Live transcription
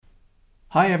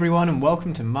Hi everyone and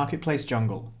welcome to Marketplace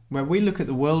Jungle, where we look at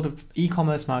the world of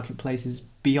e-commerce marketplaces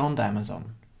beyond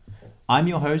Amazon. I'm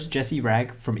your host Jesse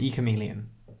Ragg from eChameleon.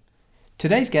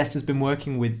 Today's guest has been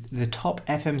working with the top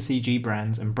FMCG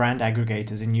brands and brand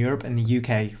aggregators in Europe and the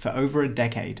UK for over a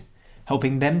decade,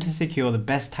 helping them to secure the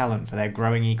best talent for their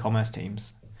growing e-commerce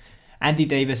teams. Andy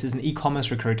Davies is an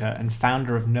e-commerce recruiter and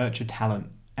founder of Nurture Talent,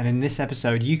 and in this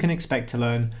episode you can expect to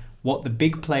learn what the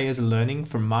big players are learning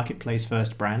from marketplace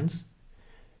first brands,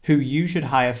 who you should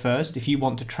hire first if you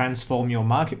want to transform your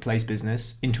marketplace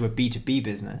business into a B2B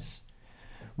business,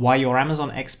 why your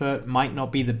Amazon expert might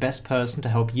not be the best person to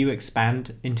help you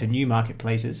expand into new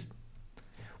marketplaces,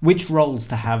 which roles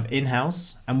to have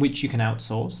in-house and which you can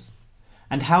outsource,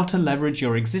 and how to leverage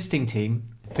your existing team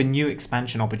for new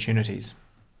expansion opportunities.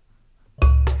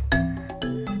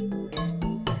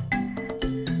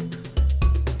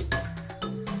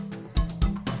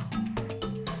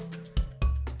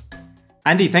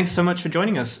 Andy, thanks so much for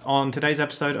joining us on today's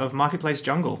episode of Marketplace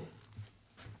Jungle.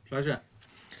 Pleasure.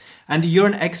 Andy, you're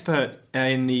an expert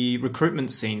in the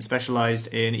recruitment scene, specialized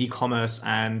in e-commerce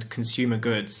and consumer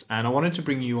goods. And I wanted to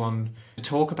bring you on to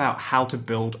talk about how to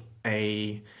build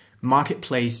a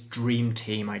marketplace dream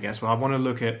team, I guess. Well, I want to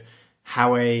look at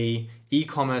how a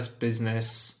e-commerce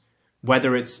business,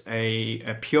 whether it's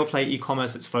a pure play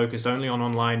e-commerce that's focused only on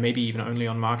online, maybe even only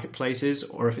on marketplaces,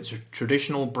 or if it's a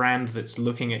traditional brand that's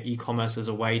looking at e-commerce as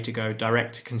a way to go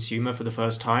direct to consumer for the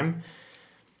first time.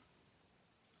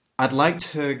 I'd like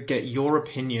to get your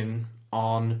opinion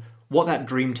on what that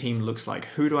dream team looks like.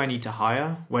 Who do I need to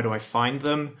hire? Where do I find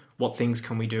them? What things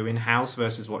can we do in-house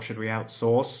versus what should we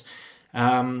outsource?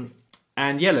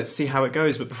 Let's see how it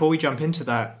goes. But before we jump into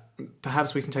that,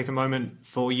 perhaps we can take a moment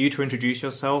for you to introduce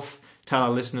yourself. Tell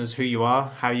our listeners who you are,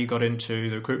 how you got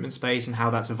into the recruitment space and how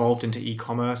that's evolved into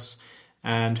e-commerce,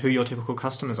 and who your typical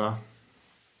customers are.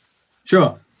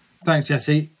 Sure. Thanks,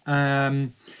 Jesse.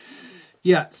 So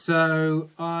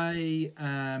I,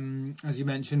 as you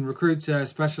mentioned, recruiter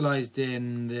specialized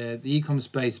in the e-com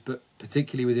space, but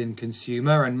particularly within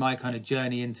consumer. And my kind of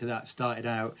journey into that started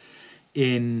out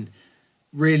in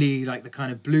really like the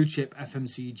kind of blue chip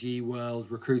FMCG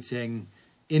world, recruiting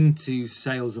into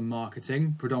sales and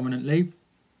marketing predominantly.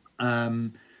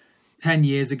 10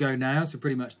 years ago now, so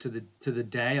pretty much to the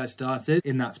day I started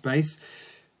in that space.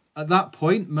 At that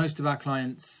point, most of our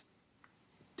clients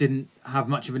didn't have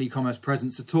much of an e-commerce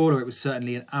presence at all, or it was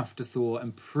certainly an afterthought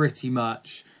and pretty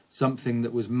much something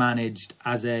that was managed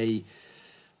as a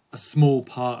small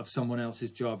part of someone else's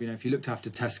job. You know, if you looked after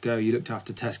Tesco, you looked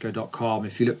after Tesco.com.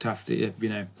 If you looked after,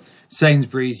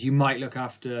 Sainsbury's, you might look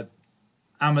after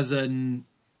Amazon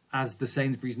as the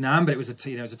Sainsbury's NAM, but it was a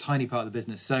tiny part of the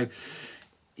business. So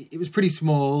it was pretty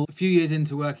small. A few years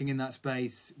into working in that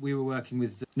space, we were working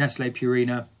with Nestle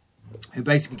Purina, who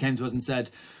basically came to us and said,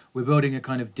 we're building a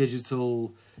kind of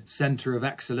digital center of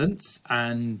excellence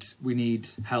and we need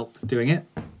help doing it.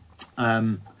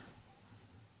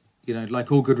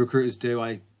 Like all good recruiters do,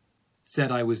 I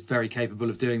said I was very capable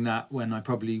of doing that when I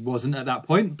probably wasn't at that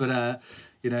point. But,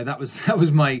 that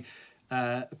was my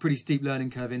a pretty steep learning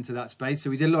curve into that space. So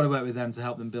we did a lot of work with them to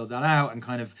help them build that out. And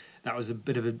kind of that was a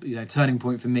bit of a turning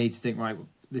point for me to think, right,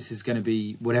 this is going to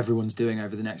be what everyone's doing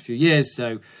over the next few years.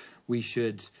 So we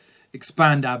should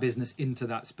expand our business into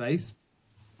that space.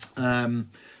 So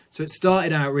it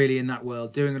started out really in that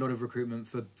world, doing a lot of recruitment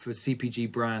for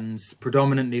CPG brands,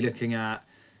 predominantly looking at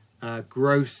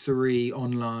grocery,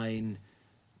 online,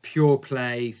 pure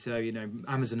play. So,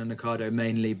 Amazon and Ocado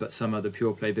mainly, but some other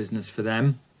pure play business for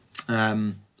them.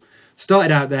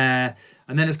 Started out there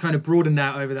and then has kind of broadened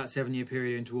out over that 7-year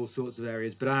period into all sorts of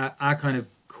areas. But our kind of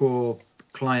core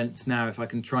clients now, if I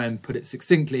can try and put it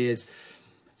succinctly, is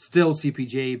still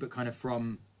CPG, but kind of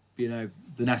from, the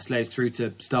Nestle's through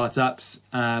to startups.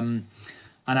 And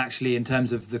actually in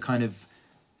terms of the kind of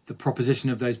the proposition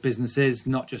of those businesses,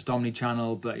 not just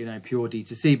omni-channel, but, pure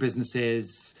D2C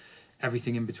businesses,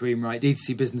 everything in between, right?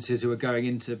 D2C businesses who are going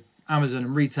into Amazon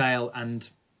and retail, and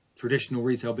traditional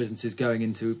retail businesses going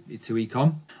into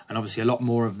e-com. And obviously a lot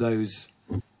more of those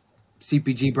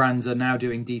CPG brands are now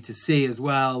doing D2C as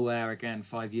well, where again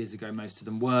 5 years ago most of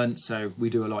them weren't. So we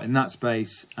do a lot in that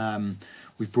space.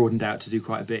 We've broadened out to do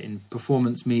quite a bit in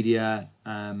performance media,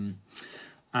 and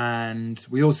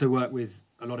we also work with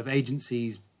a lot of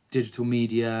agencies, digital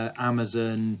media,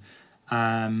 Amazon,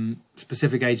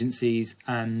 specific agencies,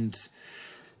 and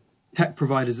tech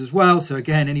providers as well. So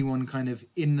again, anyone kind of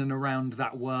in and around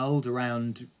that world,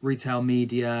 around retail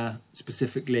media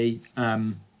specifically,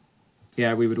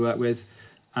 we would work with.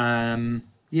 And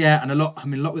a lot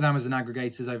with Amazon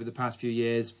aggregators over the past few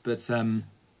years. But that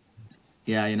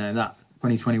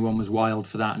 2021 was wild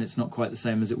for that, and it's not quite the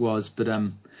same as it was. But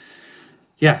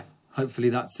yeah, hopefully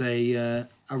that's a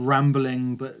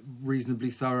rambling but reasonably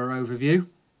thorough overview.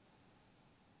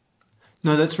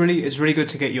 No, it's really good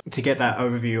to get that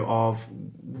overview of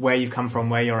where you've come from,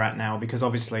 where you're at now, because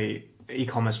obviously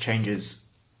e-commerce changes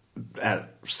at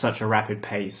such a rapid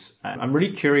pace. I'm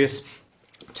really curious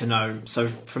to know, so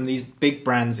from these big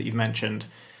brands that you've mentioned,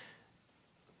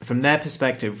 from their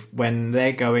perspective, when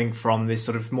they're going from this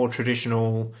sort of more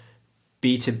traditional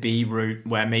B2B route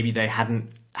where maybe they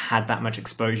hadn't had that much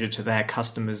exposure to their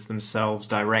customers themselves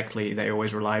directly, they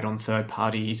always relied on third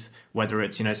parties, whether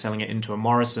it's, selling it into a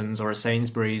Morrison's or a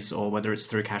Sainsbury's, or whether it's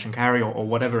through cash and carry, or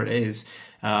whatever it is.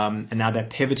 And now they're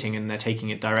pivoting and they're taking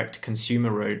it direct to consumer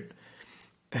route.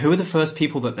 Who are the first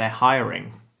people that they're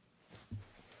hiring?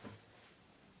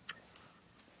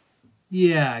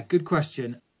 Yeah, good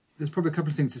question. There's probably a couple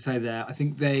of things to say there. I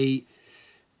think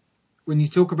when you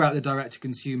talk about the direct to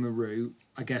consumer route,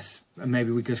 I guess, and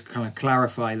maybe we just kind of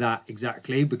clarify that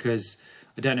exactly, because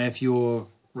I don't know if you're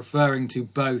referring to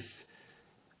both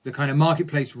the kind of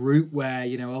marketplace route where,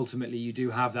 ultimately you do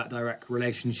have that direct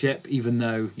relationship, even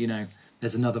though,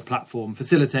 there's another platform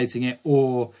facilitating it,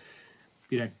 or,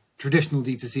 traditional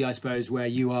D2C, I suppose, where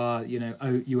you are, you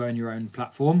own your own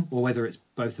platform, or whether it's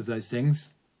both of those things.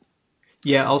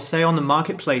 Yeah, I'll say on the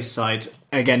marketplace side,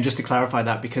 again, just to clarify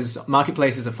that, because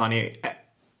marketplaces are funny.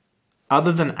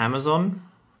 Other than Amazon,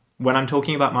 when I'm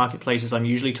talking about marketplaces, I'm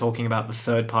usually talking about the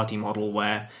third party model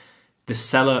where the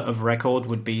seller of record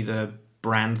would be the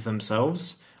brand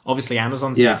themselves. Obviously,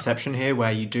 Amazon's the exception here,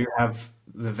 where you do have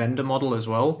the vendor model as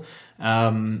well.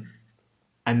 And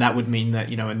that would mean that,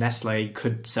 a Nestle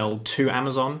could sell to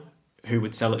Amazon, who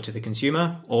would sell it to the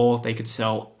consumer, or they could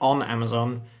sell on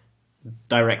Amazon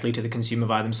directly to the consumer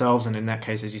by themselves. And in that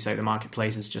case, as you say, the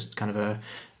marketplace is just kind of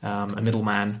a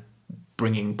middleman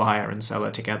bringing buyer and seller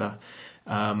together.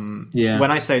 When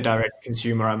I say direct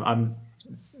consumer, I'm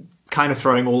kind of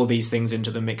throwing all of these things into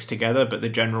the mix together, but the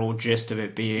general gist of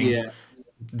it being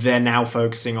they're now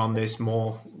focusing on this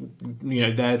more,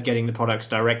 they're getting the products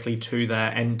directly to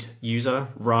their end user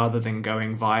rather than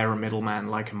going via a middleman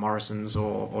like a Morrison's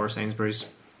or a Sainsbury's.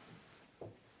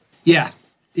 Yeah,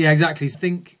 exactly. I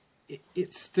think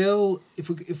it's still,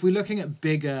 if we're looking at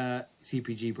bigger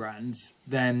CPG brands,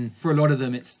 then for a lot of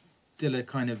them, it's still a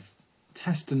kind of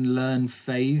test and learn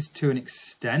phase to an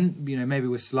extent. Maybe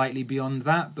we're slightly beyond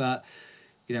that, but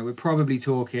we're probably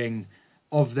talking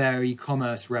of their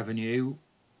e-commerce revenue.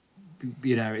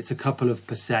 It's a couple of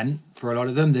percent for a lot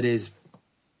of them that is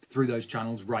through those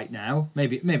channels right now.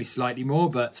 Maybe slightly more,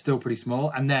 but still pretty small.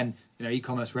 And then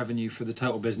e-commerce revenue for the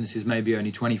total business is maybe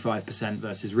only 25%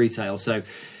 versus retail. So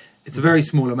it's a very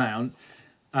small amount.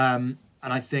 And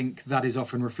I think that is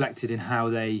often reflected in how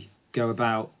they go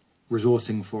about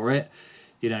resourcing for it.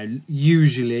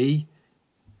 Usually,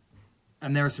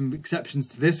 and there are some exceptions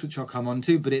to this, which I'll come on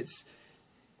to, but it's,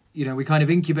 we kind of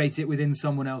incubate it within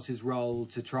someone else's role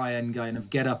to try and kind of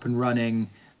get up and running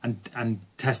and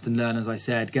test and learn, as I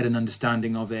said, get an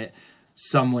understanding of it.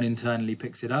 Someone internally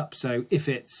picks it up. So if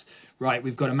it's, right,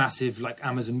 we've got a massive like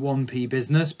Amazon 1P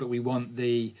business, but we want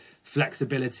the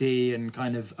flexibility and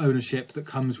kind of ownership that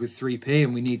comes with 3P,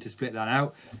 and we need to split that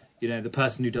out. The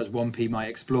person who does 1P might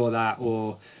explore that,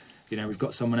 or, we've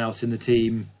got someone else in the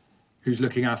team who's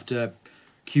looking after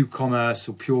Q-commerce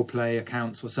or pure play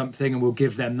accounts or something, and we'll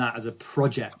give them that as a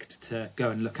project to go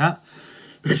and look at.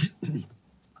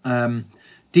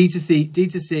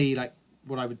 D2C, like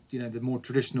what I would, the more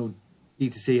traditional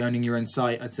D2C, owning your own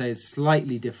site, I'd say is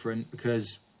slightly different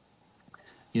because,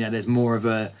 there's more of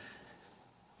a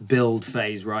build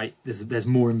phase, right? There's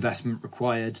more investment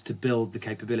required to build the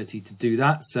capability to do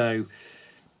that. So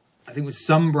I think with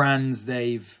some brands,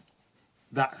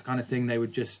 that kind of thing, they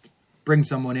would just bring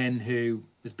someone in who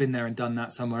has been there and done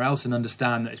that somewhere else and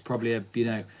understand that it's probably a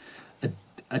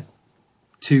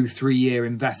 2-3 year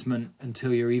investment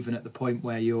until you're even at the point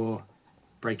where you're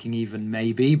breaking even,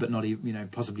 maybe, but not even,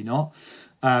 possibly not.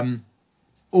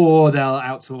 Or they'll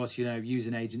outsource, use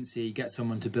an agency, get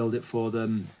someone to build it for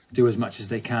them, do as much as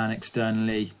they can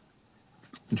externally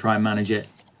and try and manage it.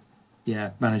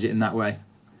 Yeah, manage it in that way.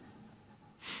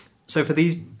 So for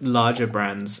these larger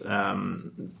brands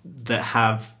that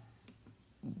have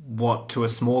what to a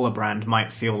smaller brand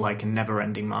might feel like a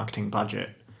never-ending marketing budget,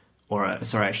 or a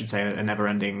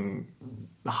never-ending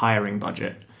hiring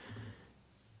budget,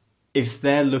 if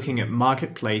they're looking at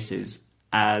marketplaces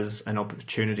as an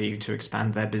opportunity to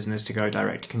expand their business to go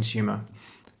direct to consumer,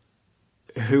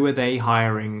 who are they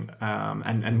hiring,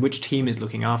 and which team is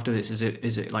looking after this?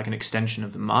 Is it like an extension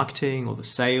of the marketing or the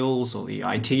sales or the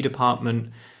IT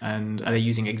department? And are they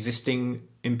using existing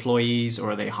employees,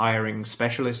 or are they hiring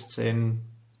specialists in?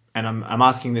 And I'm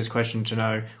asking this question to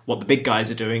know what the big guys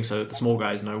are doing, so that the small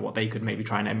guys know what they could maybe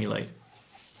try and emulate.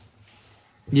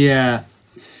 Yeah,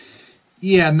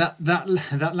 yeah, and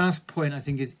that last point I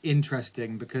think is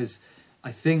interesting because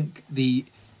I think the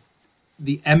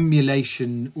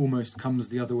emulation almost comes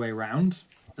the other way around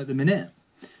at the minute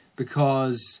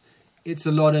because it's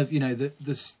a lot of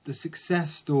the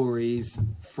success stories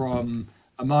from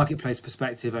a marketplace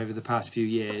perspective over the past few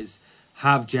years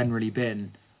have generally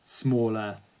been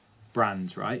smaller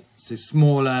brands, right? So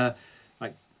smaller,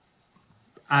 like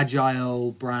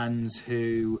agile brands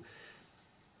who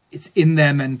it's in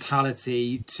their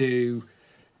mentality to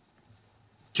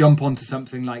jump onto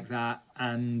something like that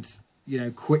and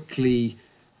quickly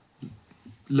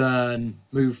learn,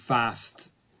 move fast,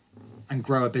 and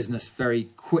grow a business very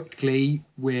quickly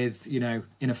with in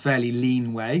a fairly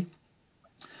lean way.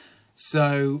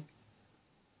 So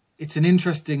it's an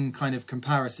interesting kind of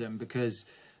comparison because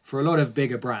for a lot of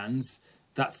bigger brands,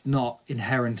 that's not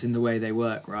inherent in the way they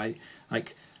work, right?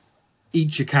 Like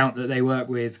each account that they work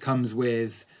with comes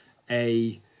with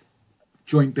a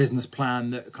joint business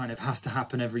plan that kind of has to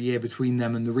happen every year between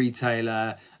them and the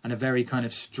retailer, and a very kind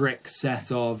of strict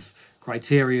set of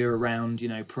criteria around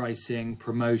pricing,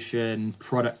 promotion,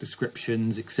 product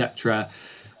descriptions, etc.,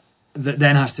 that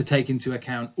then has to take into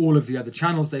account all of the other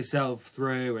channels they sell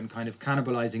through and kind of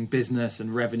cannibalizing business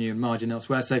and revenue and margin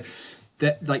elsewhere. So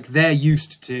they're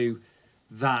used to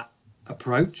that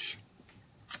approach,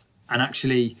 and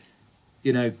actually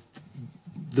the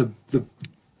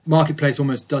marketplace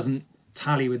almost doesn't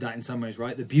tally with that in some ways,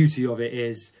 right? The beauty of it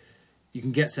is you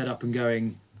can get set up and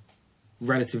going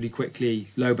relatively quickly,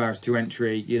 low barriers to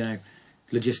entry,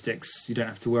 logistics, you don't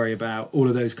have to worry about all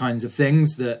of those kinds of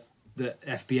things that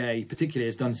FBA particularly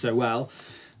has done so well.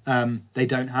 They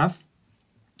don't have.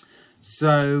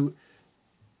 So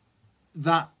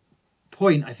that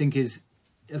point, I think, is,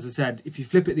 as I said, if you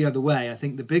flip it the other way, I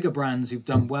think the bigger brands who've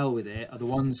done well with it are the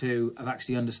ones who have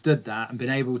actually understood that and been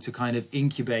able to kind of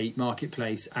incubate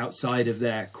marketplace outside of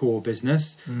their core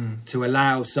business to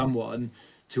allow someone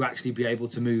to actually be able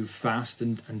to move fast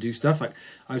and do stuff. Like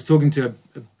I was talking to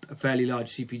a fairly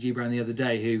large CPG brand the other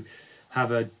day who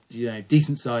have a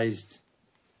decent sized,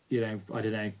 I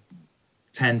don't know,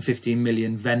 10, 15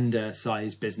 million vendor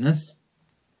size business.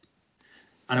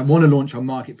 And I want to launch on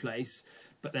marketplace,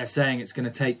 but they're saying it's going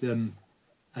to take them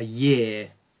a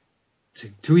year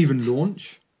to even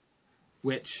launch,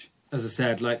 which, as I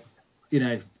said,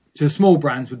 to small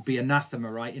brands would be anathema,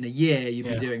 right? In a year, you'd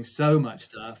be doing so much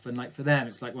stuff. And for them,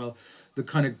 it's well, the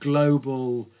kind of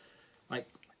global,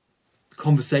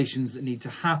 conversations that need to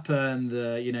happen,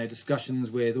 the,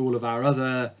 discussions with all of our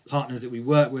other partners that we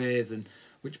work with and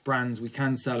which brands we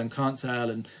can sell and can't sell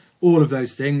and all of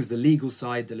those things, the legal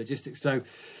side, the logistics. So,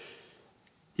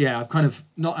 yeah, I've kind of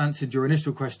not answered your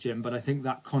initial question, but I think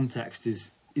that context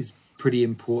is pretty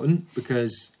important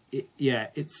because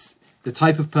it's the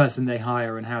type of person they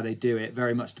hire and how they do it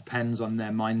very much depends on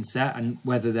their mindset and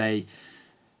whether they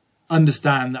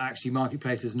understand that actually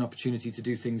marketplace is an opportunity to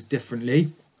do things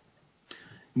differently,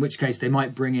 in which case they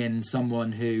might bring in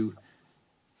someone who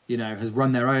has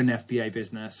run their own FBA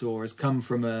business or has come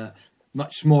from a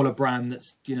much smaller brand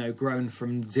that's grown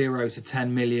from 0 to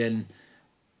 10 million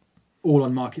all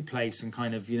on marketplace and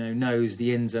kind of knows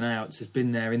the ins and outs, has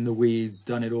been there in the weeds,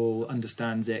 done it all,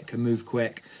 understands it, can move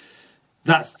quick.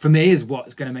 That's, for me, is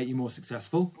what's going to make you more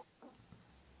successful.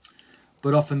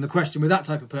 But often the question with that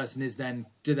type of person is then,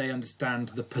 do they understand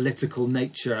the political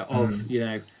nature of,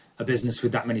 a business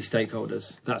with that many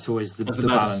stakeholders? That's always the balance. I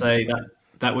was about to say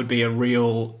that would be a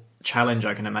real challenge,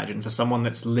 I can imagine, for someone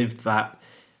that's lived that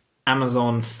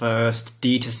Amazon first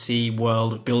D2C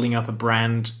world of building up a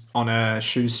brand on a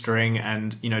shoestring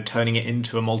and, turning it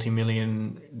into a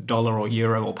multi-million-dollar or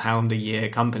euro or pound a year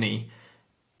company,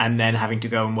 and then having to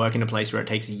go and work in a place where it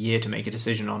takes a year to make a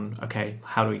decision on, okay,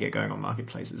 how do we get going on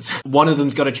marketplaces? One of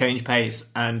them's got to change pace,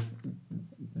 and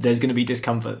there's going to be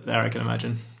discomfort there, I can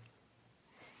imagine.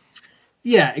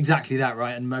 Yeah, exactly that,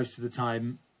 right? And most of the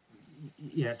time,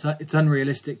 it's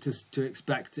unrealistic to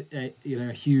expect a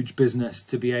huge business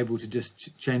to be able to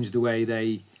just change the way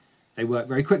they work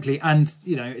very quickly. And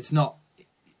it's not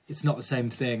the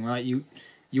same thing, right?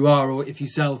 You are, or if you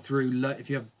sell through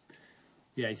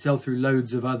you sell through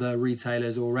loads of other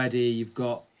retailers already, you've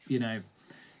got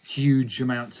huge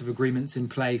amounts of agreements in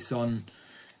place on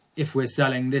if we're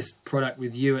selling this product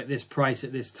with you at this price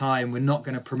at this time, we're not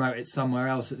going to promote it somewhere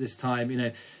else at this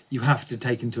time. You have to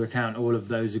take into account all of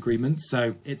those agreements.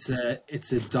 So it's a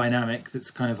dynamic that's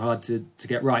kind of hard to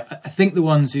get right. I think the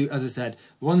ones who, as I said,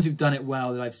 the ones who've done it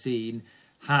well that I've seen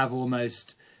have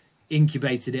almost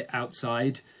incubated it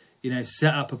outside,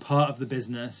 set up a part of the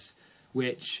business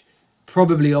which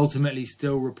probably ultimately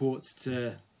still reports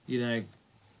to,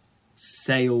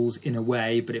 sales in a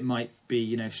way, but it might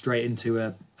be, straight into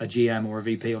a GM or a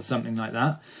VP or something like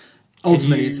that.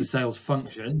 Ultimately, it's a sales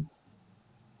function.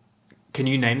 Can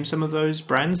you name some of those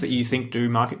brands that you think do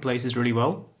marketplaces really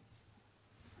well?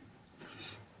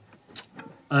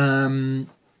 I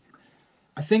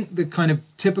think the kind of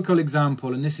typical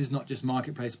example, and this is not just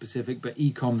marketplace specific, but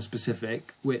e-com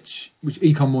specific, which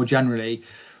e-com more generally,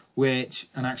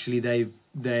 and actually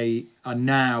they are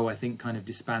now, I think, kind of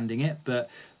disbanding it. But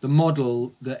the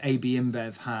model that AB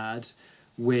InBev had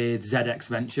with ZX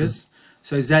Ventures.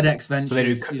 So ZX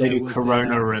Ventures, so they do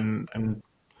Corona and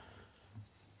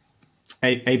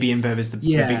AB InBev is the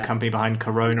big company behind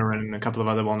Corona and a couple of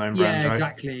other well-known brands, right?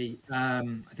 Exactly. I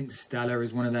think Stella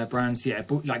is one of their brands. Yeah,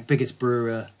 like biggest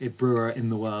brewer in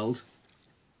the world.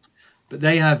 But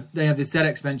they have this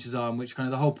ZX Ventures arm, which kind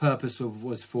of the whole purpose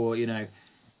was for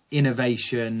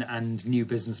innovation and new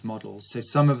business models. So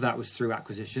some of that was through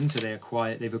acquisition. So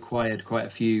they've acquired quite a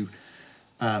few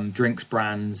drinks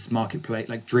brands,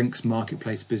 drinks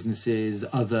marketplace businesses,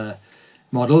 other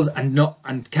models,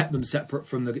 and kept them separate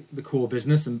from the core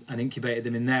business and incubated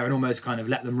them in there and almost kind of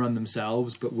let them run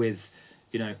themselves, but with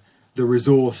the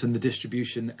resource and the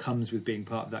distribution that comes with being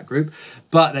part of that group.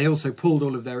 But they also pulled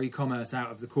all of their e-commerce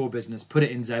out of the core business, put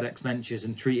it in ZX Ventures,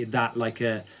 and treated that like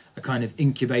a kind of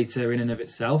incubator in and of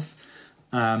itself.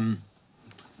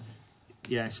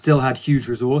 Still had huge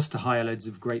resource to hire loads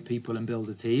of great people and build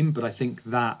a team, but I think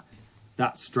that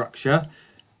structure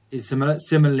is similar.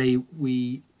 Similarly,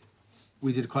 we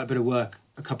did quite a bit of work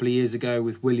a couple of years ago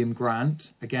with William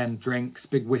Grant, again, drinks,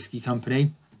 big whiskey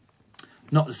company.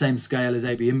 Not the same scale as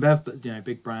AB InBev, but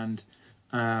big brand,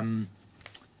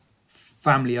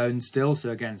 family owned still. So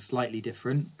again, slightly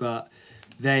different. But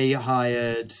they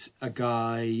hired a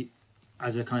guy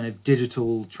as a kind of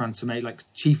digital transformation, like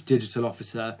chief digital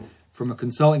officer from a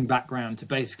consulting background to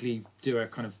basically do a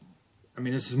kind of,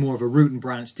 this is more of a root and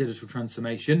branch digital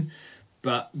transformation,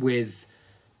 but with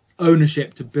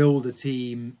ownership to build a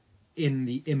team in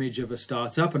the image of a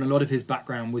startup. And a lot of his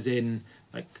background was in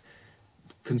like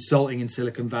consulting in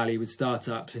Silicon Valley with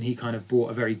startups, and he kind of brought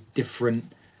a very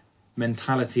different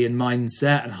mentality and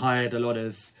mindset and hired a lot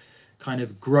of kind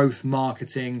of growth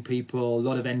marketing people, a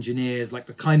lot of engineers, like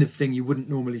the kind of thing you wouldn't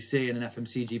normally see in an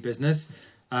FMCG business.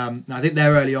 Now I think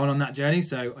they're early on that journey,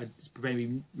 so it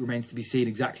maybe remains to be seen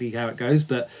exactly how it goes.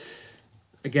 But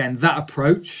again, that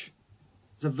approach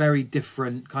is a very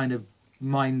different kind of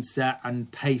mindset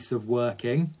and pace of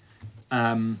working.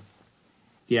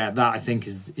 That I think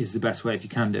is the best way if you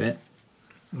can do it.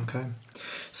 Okay,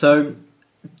 so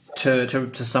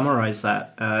to summarize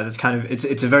that, that's kind of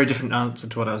it's a very different answer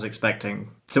to what I was expecting.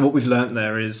 So what we've learned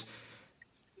there is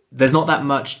there's not that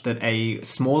much that a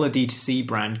smaller D2C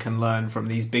brand can learn from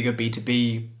these bigger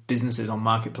B2B businesses on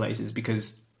marketplaces,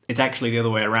 because it's actually the other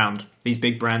way around. These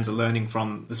big brands are learning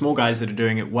from the small guys that are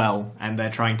doing it well, and they're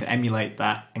trying to emulate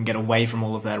that and get away from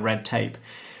all of their red tape.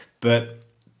 But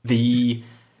the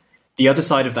other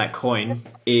side of that coin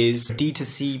is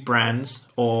D2C brands,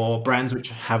 or brands which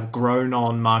have grown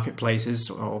on marketplaces,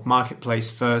 or marketplace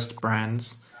first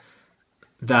brands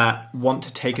that want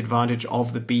to take advantage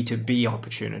of the B2B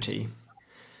opportunity.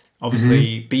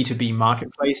 Obviously, B2B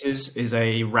marketplaces is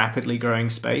a rapidly growing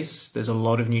space. There's a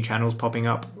lot of new channels popping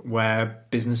up where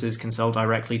businesses can sell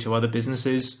directly to other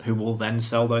businesses who will then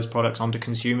sell those products onto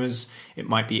consumers. It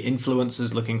might be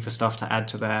influencers looking for stuff to add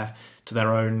to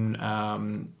their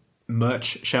own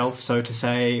merch shelf, so to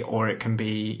say, or it can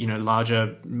be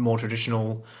larger, more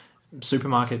traditional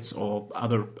supermarkets or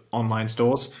other online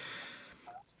stores.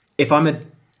 If I'm a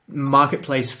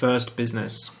marketplace first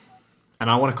business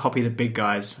and I want to copy the big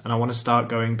guys and I want to start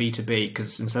going B2B,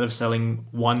 because instead of selling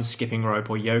one skipping rope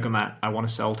or yoga mat, I want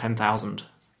to sell 10,000.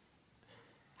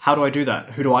 How do I do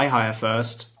that? Who do I hire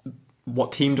first?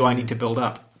 What team do I need to build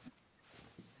up?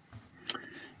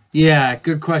 Yeah,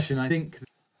 good question. I think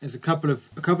there's a couple of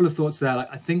thoughts there. Like,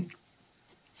 I think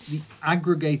the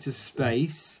aggregator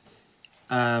space,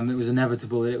 it was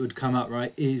inevitable that it would come up,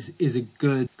 right, is a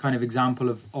good kind of example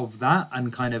of that,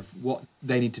 and kind of what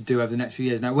they need to do over the next few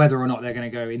years. Now, whether or not they're going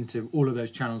to go into all of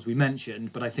those channels we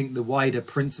mentioned, but I think the wider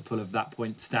principle of that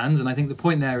point stands. And I think the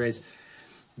point there is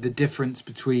the difference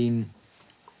between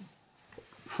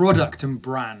product and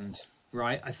brand.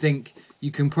 right? I think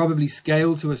you can probably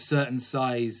scale to a certain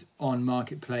size on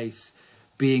marketplace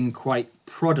being quite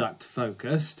product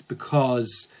focused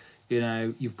because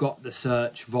you've got the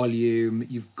search volume,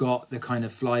 you've got the kind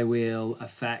of flywheel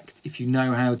effect. If you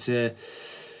know how to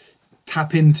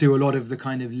tap into a lot of the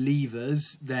kind of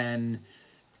levers, then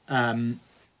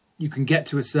you can get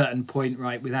to a certain point,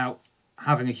 right, without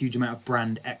having a huge amount of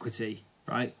brand equity,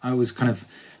 right? I always kind of,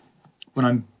 when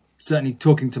I'm certainly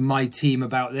talking to my team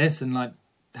about this and like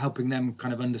helping them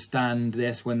kind of understand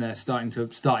this when they're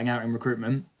starting out in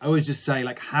recruitment, I always just say,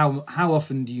 like, how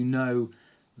often do you know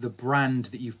the brand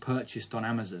that you've purchased on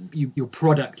Amazon? You're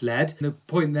product led. The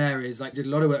point there is, like, did a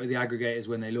lot of work with the aggregators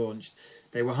when they launched.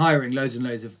 They were hiring loads and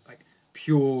loads of like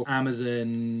pure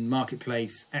Amazon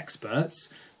marketplace experts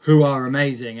who are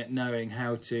amazing at knowing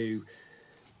how to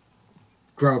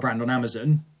grow a brand on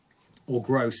Amazon, or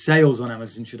grow sales on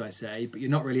Amazon, should I say, but you're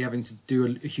not really having to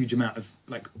do a huge amount of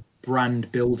like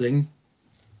brand building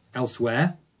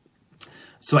elsewhere.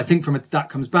 So I think that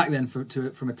comes back then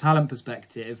from a talent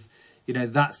perspective,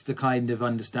 that's the kind of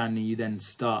understanding you then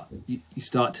you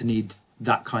start to need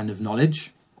that kind of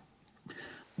knowledge.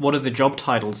 What are the job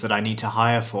titles that I need to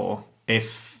hire for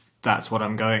if that's what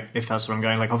I'm going?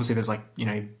 Like, obviously, there's like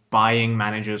buying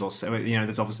managers, or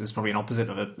there's probably an opposite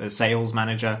of a sales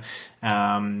manager.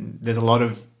 There's a lot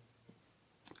of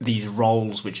these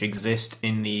roles which exist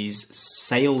in these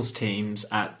sales teams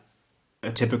at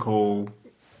a typical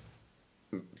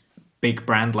big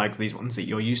brand like these ones that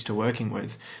you're used to working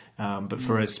with. But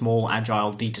for a small,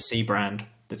 agile D2C brand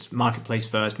that's marketplace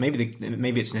first, maybe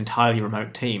it's an entirely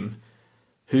remote team.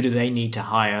 Who do they need to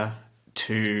hire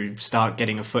to start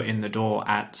getting a foot in the door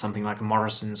at something like a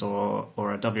Morrison's or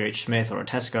a WH Smith or a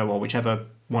Tesco, or whichever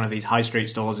one of these high street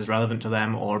stores is relevant to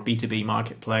them, or a B2B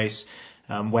marketplace?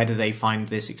 Where do they find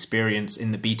this experience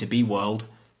in the B2B world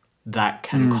that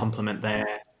can complement their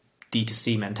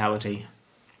D2C mentality?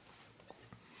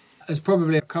 There's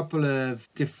probably a couple of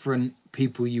different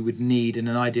people you would need in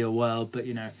an ideal world, but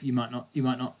you might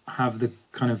not have the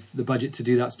kind of the budget to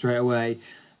do that straight away.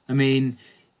 I mean,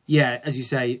 yeah, as you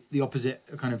say, the opposite,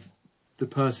 kind of the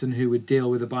person who would deal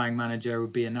with a buying manager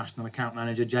would be a national account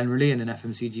manager generally in an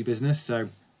FMCG business. So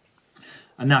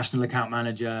a national account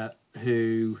manager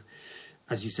who,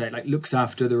 as you say, like looks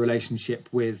after the relationship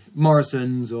with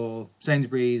Morrison's or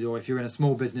Sainsbury's, or if you're in a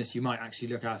small business, you might actually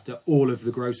look after all of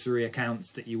the grocery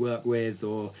accounts that you work with,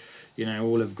 or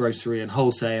all of grocery and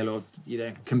wholesale, or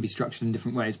can be structured in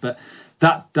different ways. But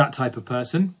that type of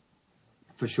person,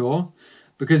 for sure.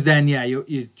 Because then, yeah,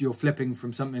 you're flipping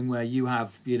from something where you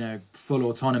have, full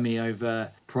autonomy over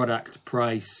product,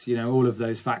 price, all of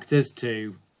those factors,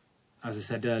 to, as I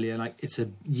said earlier, like it's a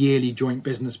yearly joint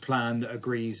business plan that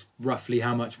agrees roughly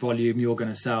how much volume you're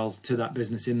going to sell to that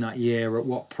business in that year, at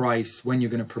what price, when you're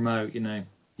going to promote.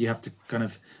 You have to kind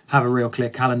of have a real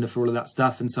clear calendar for all of that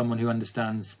stuff, and someone who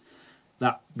understands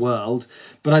that world.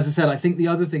 But as I said, I think the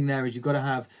other thing there is you've got to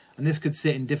have, and this could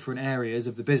sit in different areas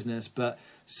of the business, but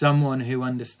someone who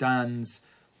understands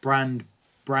brand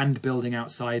building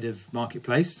outside of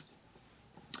marketplace.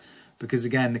 Because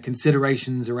again, the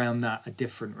considerations around that are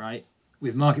different, right?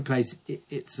 With marketplace,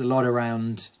 it's a lot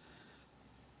around,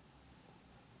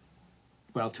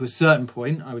 well, to a certain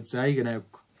point, I would say,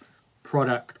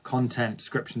 product, content,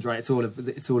 descriptions, right? It's all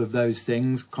of those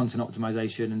things, content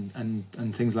optimization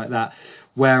and things like that.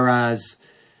 Whereas,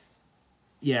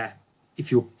 yeah,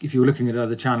 if you're looking at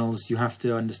other channels, you have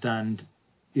to understand,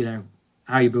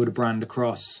 how you build a brand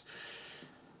across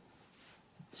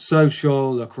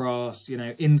social, across,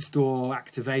 in-store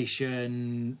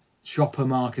activation, shopper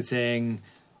marketing,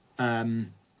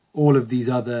 all of these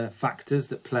other factors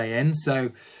that play in.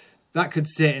 So that could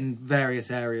sit in various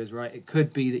areas, right? It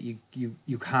could be that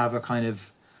you have a kind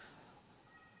of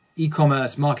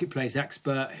e-commerce marketplace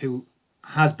expert who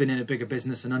has been in a bigger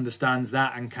business and understands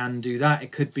that and can do that.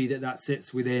 It could be that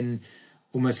sits within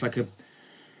almost like a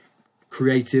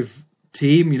creative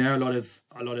team. A lot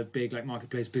of big like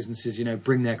marketplace businesses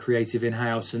bring their creative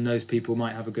in-house, and those people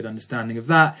might have a good understanding of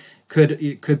that.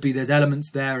 It could be there's elements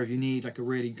there if you need like a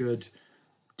really good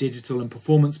digital and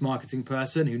performance marketing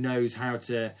person who knows how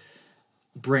to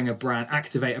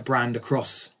activate a brand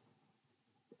across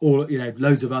all,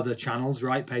 loads of other channels,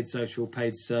 right? Paid social,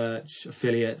 paid search,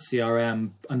 affiliate, CRM,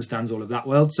 understands all of that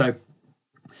world. So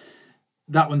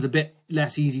that one's a bit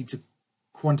less easy to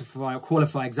quantify or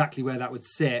qualify exactly where that would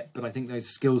sit, but I think those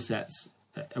skill sets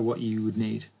are what you would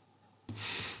need.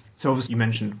 So obviously you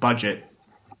mentioned budget,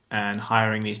 and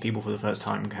hiring these people for the first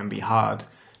time can be hard.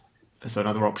 So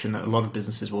another option that a lot of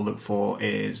businesses will look for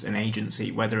is an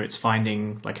agency, whether it's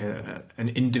finding like an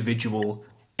individual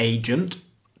agent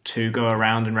to go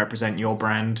around and represent your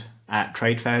brand at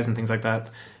trade fairs and things like that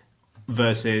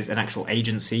versus an actual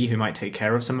agency who might take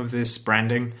care of some of this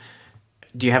branding.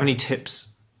 Do you have any tips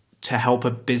to help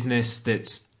a business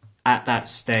that's at that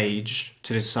stage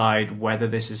to decide whether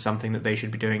this is something that they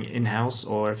should be doing in-house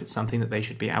or if it's something that they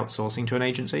should be outsourcing to an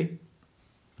agency?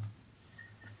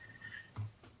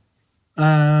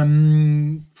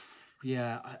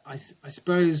 Yeah, I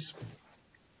suppose.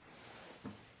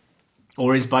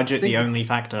 Or is budget the only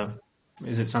factor?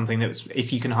 Is it something that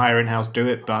if you can hire in-house, do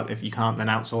it, but if you can't, then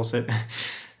outsource it?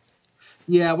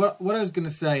 Yeah, what I was going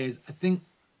to say is I think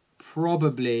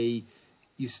probably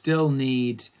you still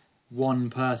need one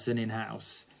person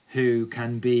in-house who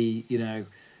can be,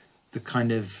 the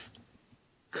kind of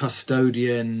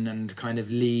custodian and kind of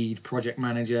lead project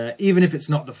manager, even if it's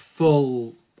not the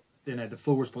full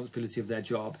responsibility of their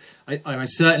job. I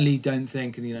certainly don't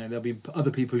think, and there'll be other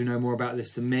people who know more about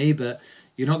this than me, but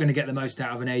you're not going to get the most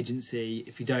out of an agency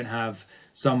if you don't have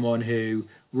someone who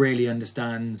really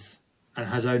understands and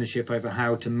has ownership over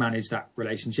how to manage that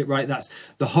relationship, right? That's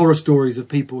the horror stories of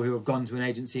people who have gone to an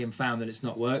agency and found that it's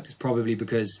not worked. It's probably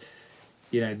because,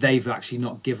 they've actually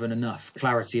not given enough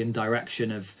clarity and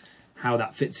direction of how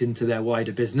that fits into their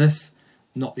wider business,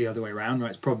 not the other way around, right?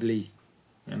 It's probably,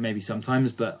 maybe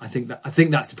sometimes, but I think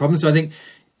that's the problem. So I think,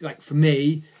 like for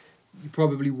me, you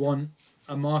probably want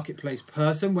a marketplace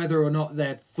person, whether or not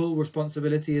their full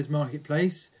responsibility is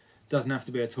marketplace, doesn't have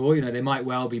to be at all. They might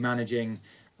well be managing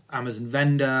Amazon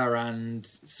vendor and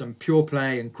some pure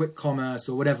play and quick commerce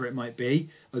or whatever it might be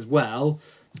as well,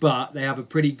 but they have a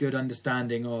pretty good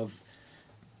understanding of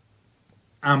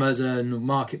Amazon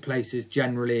marketplaces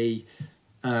generally,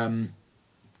 and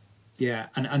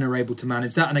are able to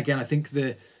manage that. And again, I think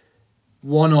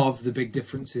one of the big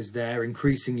differences there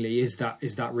increasingly is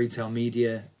that retail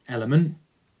media element,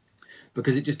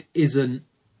 because it just isn't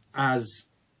as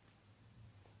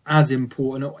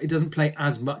important. It doesn't play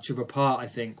as much of a part, I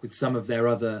think, with some of their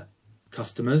other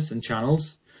customers and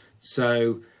channels.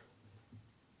 So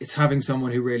it's having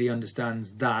someone who really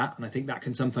understands that, and I think that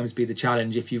can sometimes be the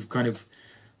challenge if you've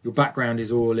your background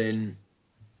is all in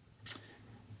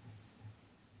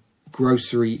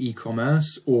grocery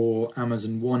e-commerce or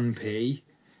Amazon 1P.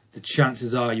 The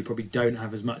chances are you probably don't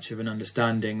have as much of an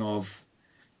understanding of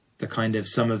the kind of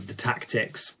some of the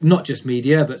tactics, not just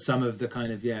media, but some of the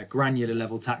kind of granular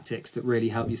level tactics that really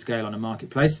help you scale on a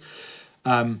marketplace.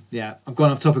 I've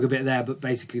gone off topic a bit there, but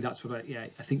basically that's what I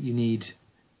think you need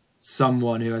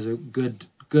someone who has a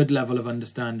good level of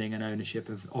understanding and ownership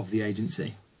of the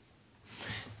agency.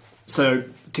 So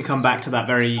to come back to that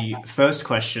very first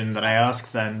question that I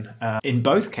asked then, in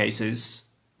both cases,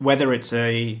 whether it's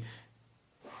a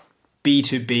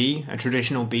B2B, a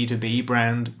traditional B2B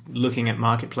brand looking at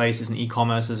marketplaces and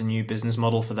e-commerce as a new business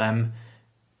model for them,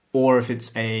 or if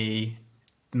it's a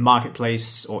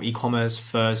marketplace or e-commerce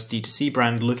first D2C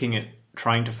brand looking at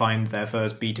trying to find their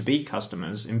first B2B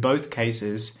customers, in both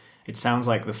cases, it sounds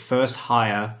like the first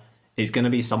hire is going to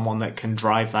be someone that can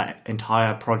drive that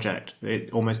entire project. It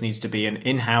almost needs to be an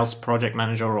in-house project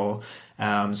manager or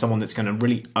someone that's going to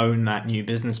really own that new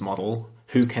business model,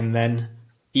 who can then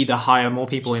either hire more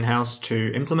people in-house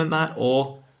to implement that,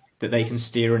 or that they can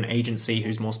steer an agency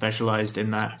who's more specialized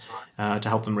in that to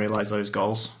help them realize those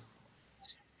goals.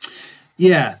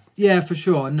 Yeah, for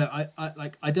sure. No,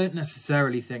 I don't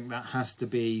necessarily think that has to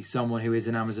be someone who is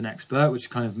an Amazon expert, which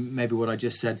kind of maybe what I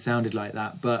just said sounded like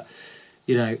that. But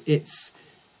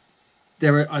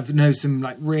I've known some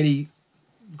like really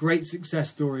great success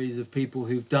stories of people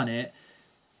who've done it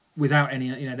without any,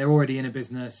 they're already in a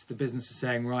business. The business is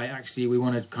saying, right, actually, we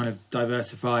want to kind of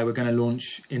diversify. We're going to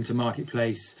launch into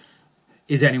marketplace.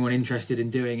 Is anyone interested in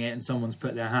doing it? And someone's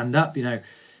put their hand up.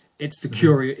 It's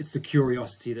the it's the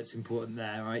curiosity that's important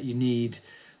there, right? You need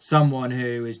someone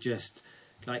who is just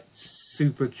like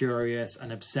super curious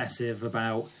and obsessive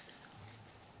about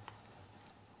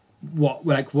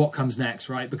what comes next,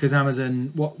 right? Because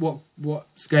Amazon, what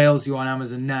scales you on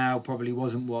Amazon now probably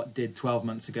wasn't what did 12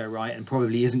 months ago, right? And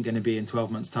probably isn't going to be in 12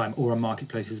 months time, or on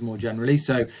marketplaces more generally.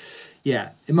 So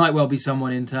it might well be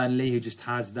someone internally who just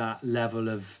has that level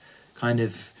of kind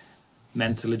of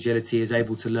mental agility, is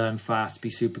able to learn fast, be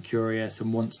super curious,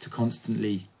 and wants to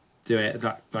constantly do it.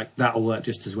 That'll work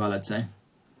just as well, I'd say.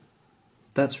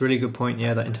 That's a really good point.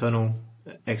 Yeah, that internal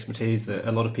expertise that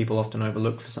a lot of people often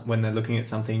overlook when they're looking at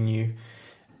something new.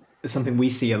 It's something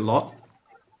we see a lot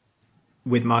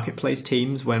with marketplace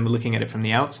teams when we're looking at it from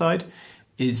the outside,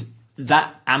 is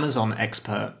that Amazon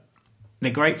expert.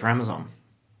 They're great for Amazon,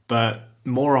 but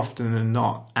more often than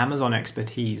not, Amazon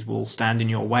expertise will stand in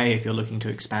your way if you're looking to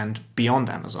expand beyond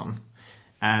Amazon.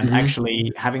 And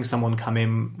actually having someone come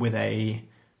in with a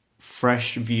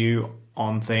fresh view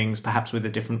on things, perhaps with a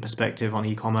different perspective on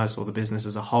e-commerce or the business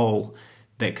as a whole,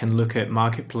 that can look at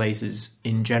marketplaces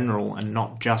in general and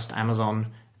not just Amazon,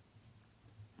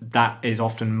 that is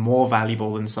often more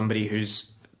valuable than somebody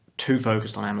who's too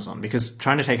focused on Amazon. Because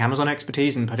trying to take Amazon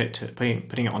expertise and putting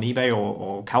it on eBay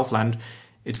or Kaufland,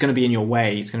 it's going to be in your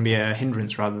way. It's going to be a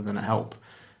hindrance rather than a help.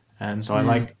 And so I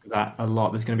like that a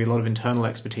lot. There's going to be a lot of internal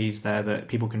expertise there that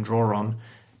people can draw on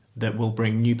that will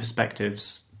bring new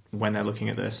perspectives when they're looking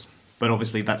at this. But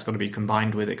obviously that's got to be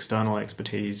combined with external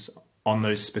expertise on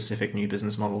those specific new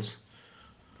business models.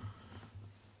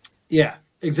 Yeah,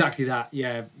 exactly that.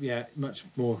 Yeah, much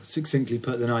more succinctly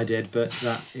put than I did, but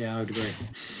that, I would agree.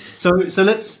 So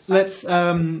let's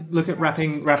look at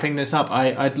wrapping this up.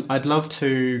 I'd love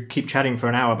to keep chatting for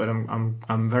an hour, but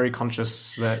I'm very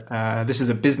conscious that this is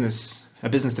a business to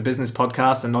business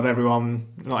podcast, and not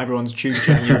everyone's tube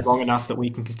chatting long enough that we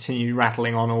can continue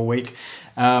rattling on all week.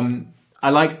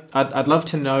 I'd love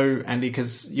to know, Andy,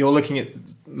 because you're looking at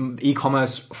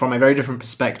e-commerce from a very different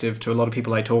perspective to a lot of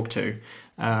people I talk to.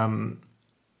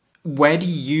 Where do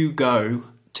you go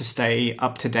to stay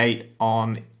up to date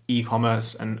on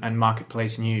e-commerce and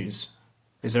marketplace news?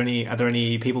 Are there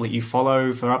any people that you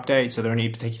follow for updates? Are there any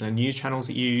particular news channels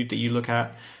that you look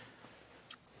at?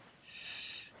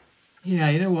 Yeah,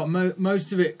 you know what?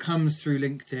 Most of it comes through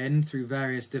LinkedIn, through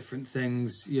various different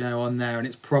things, on there, and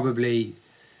it's probably,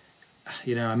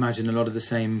 I imagine a lot of the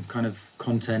same kind of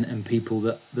content and people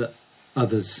that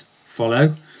others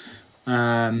follow.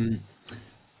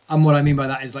 And what I mean by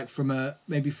that is like from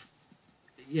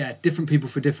different people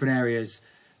for different areas.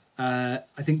 I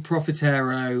think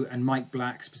Profitero and Mike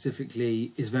Black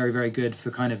specifically is very, very good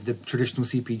for kind of the traditional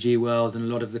CPG world and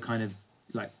a lot of the kind of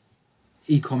like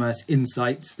e-commerce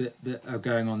insights that are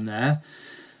going on there.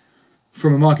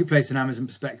 From a marketplace and Amazon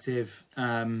perspective,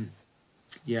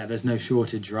 there's no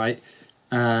shortage, right?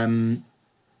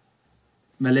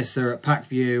 Melissa at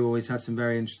Packview always has some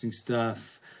very interesting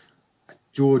stuff.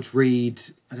 George Reed,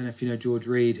 I don't know if you know George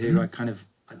Reed, who I've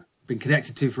been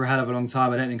connected to for a hell of a long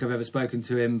time. I don't think I've ever spoken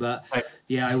to him, but I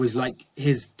always like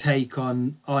his take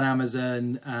on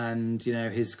Amazon and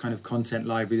his kind of content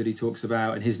library that he talks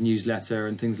about and his newsletter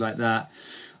and things like that.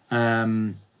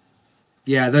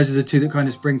 Those are the two that kind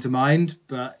of spring to mind.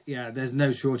 But there's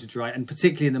no shortage, right? And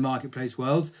particularly in the marketplace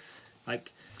world,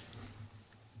 like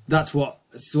that's what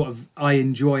sort of I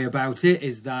enjoy about it,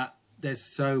 is that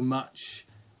there's so much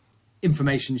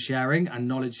information sharing and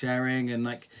knowledge sharing, and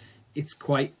like it's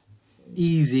quite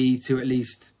easy to, at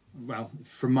least, well,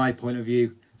 from my point of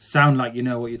view, sound like you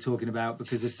know what you're talking about,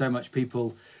 because there's so much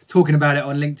people talking about it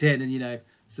on LinkedIn, and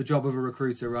it's the job of a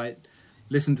recruiter, right?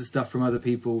 Listen to stuff from other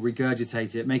people,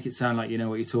 regurgitate it, make it sound like you know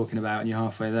what you're talking about, and you're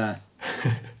halfway there.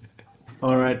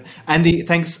 All right, Andy,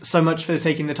 thanks so much for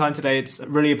taking the time today. It's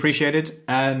really appreciated,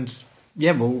 and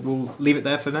we'll leave it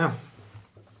there for now.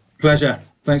 Pleasure.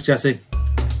 Thanks, Jesse.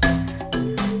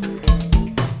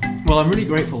 Well, I'm really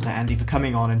grateful to Andy for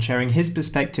coming on and sharing his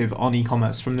perspective on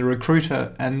e-commerce from the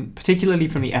recruiter and particularly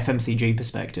from the FMCG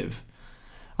perspective.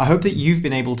 I hope that you've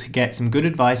been able to get some good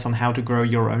advice on how to grow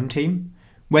your own team,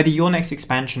 whether your next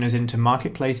expansion is into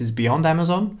marketplaces beyond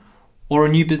Amazon or a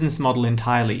new business model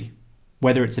entirely,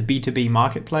 whether it's a B2B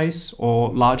marketplace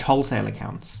or large wholesale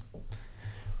accounts.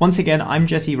 Once again, I'm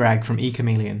Jesse Ragg from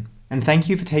eChameleon, and thank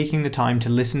you for taking the time to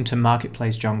listen to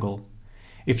Marketplace Jungle.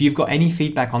 If you've got any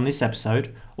feedback on this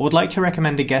episode or would like to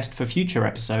recommend a guest for future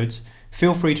episodes,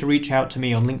 feel free to reach out to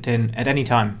me on LinkedIn at any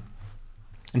time.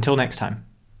 Until next time.